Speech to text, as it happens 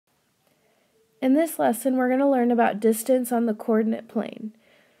In this lesson, we're going to learn about distance on the coordinate plane.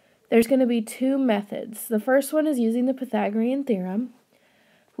 There's going to be two methods. The first one is using the Pythagorean theorem,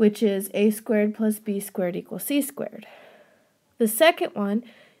 which is a squared plus b squared equals c squared. The second one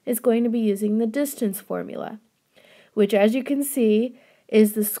is going to be using the distance formula, which, as you can see,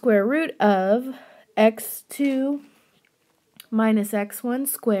 is the square root of x2 minus x1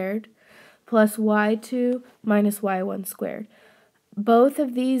 squared plus y2 minus y1 squared. Both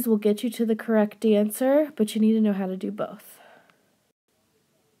of these will get you to the correct answer, but you need to know how to do both.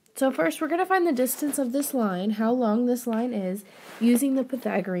 So first, we're going to find the distance of this line, how long this line is, using the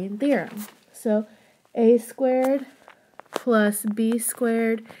Pythagorean theorem. So a squared plus b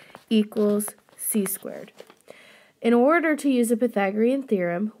squared equals c squared. In order to use the Pythagorean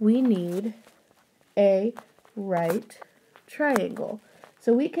theorem, we need a right triangle.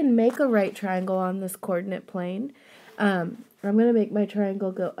 So we can make a right triangle on this coordinate plane. I'm going to make my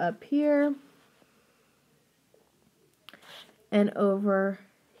triangle go up here and over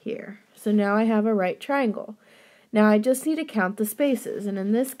here. So now I have a right triangle. Now I just need to count the spaces, and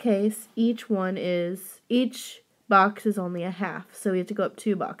in this case, each box is only a half, so we have to go up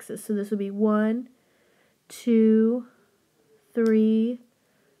 2 boxes. So this would be 1, 2, 3,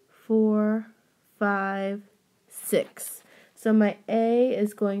 4, 5, 6. So my A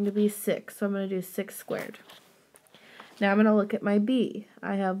is going to be 6, so I'm going to do 6 squared. Now I'm going to look at my B.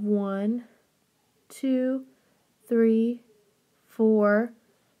 I have 1, 2, 3, 4,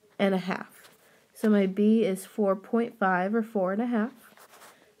 and a half. So my B is 4.5 or 4 and a half.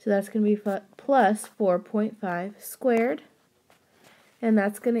 So that's going to be plus 4.5 squared, and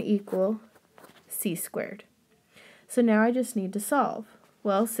that's going to equal c squared. So now I just need to solve.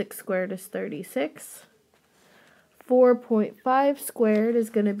 Well, 6 squared is 36. 4.5 squared is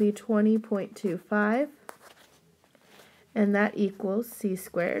going to be 20.25. And that equals c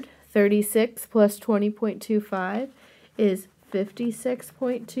squared. 36 plus 20.25 is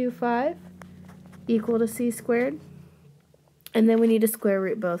 56.25, equal to c squared. And then we need to square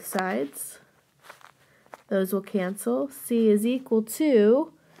root both sides. Those will cancel. C is equal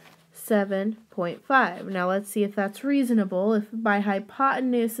to 7.5. Now let's see if that's reasonable. If my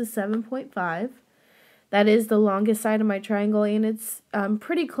hypotenuse is 7.5, that is the longest side of my triangle, and it's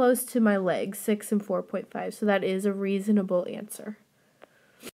pretty close to my legs, 6 and 4.5, so that is a reasonable answer.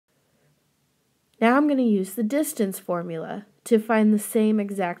 Now I'm going to use the distance formula to find the same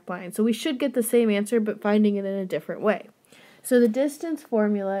exact line. So we should get the same answer, but finding it in a different way. So the distance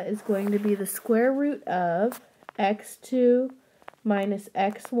formula is going to be the square root of x2 minus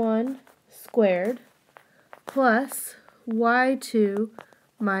x1 squared plus y2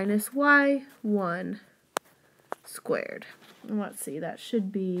 minus y1 squared. And let's see, that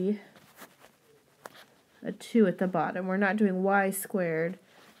should be a 2 at the bottom. We're not doing y squared,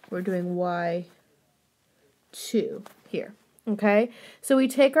 we're doing y2 here. Okay, so we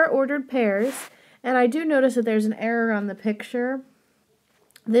take our ordered pairs, and I do notice that there's an error on the picture.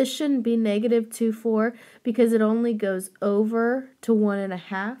 This shouldn't be -2, 4 because it only goes over to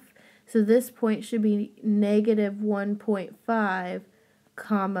 1.5. So this point should be -1.5,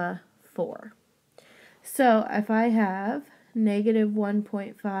 comma 4. So if I have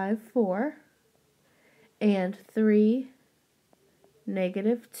 -1.54 and 3,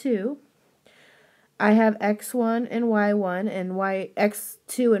 -2, I have x1 and y1 and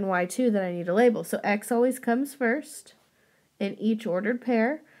x2 and y2 that I need to label. So x always comes first in each ordered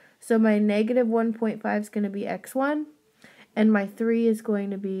pair. So my -1.5 is going to be x1, and my 3 is going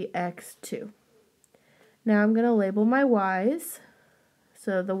to be x2. Now I'm going to label my y's.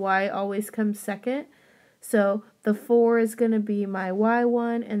 So the y always comes second. So the 4 is going to be my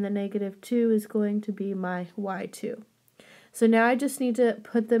y1, and the -2 is going to be my y2. So now I just need to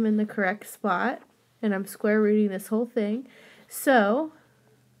put them in the correct spot, and I'm square rooting this whole thing. So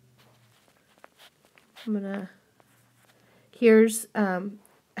here's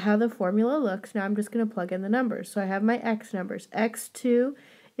how the formula looks. Now I'm just going to plug in the numbers. So I have my x numbers. x2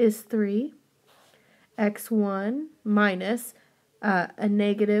 is 3, x1 minus a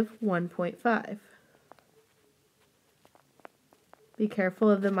 -1.5. Be careful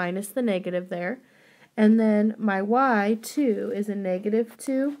of the minus the negative there. And then my y2 is a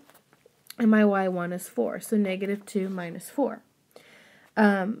 -2, and my y1 is 4. So -2 minus 4.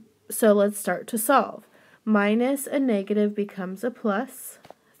 So let's start to solve. Minus a negative becomes a plus.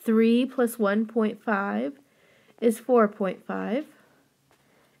 3 plus 1.5 is 4.5.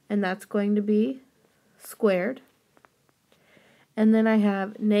 And that's going to be squared. And then I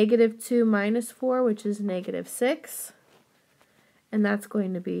have -2 minus 4, which is -6. And that's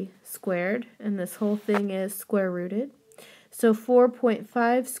going to be squared, and this whole thing is square rooted. So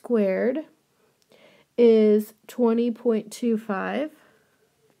 4.5 squared is 20.25.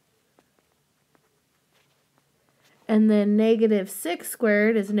 And then negative 6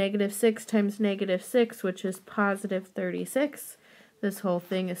 squared is negative 6 times negative 6, which is positive 36. This whole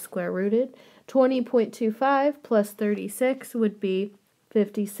thing is square rooted. 20.25 plus 36 would be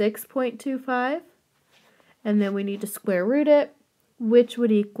 56.25. And then we need to square root it, which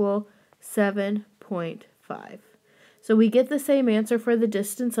would equal 7.5. So we get the same answer for the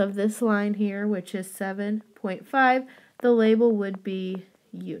distance of this line here, which is 7.5. The label would be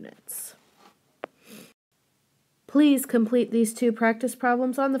units. Please complete these two practice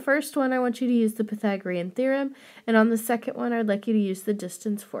problems. On the first one, I want you to use the Pythagorean theorem, and on the second one, I'd like you to use the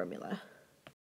distance formula.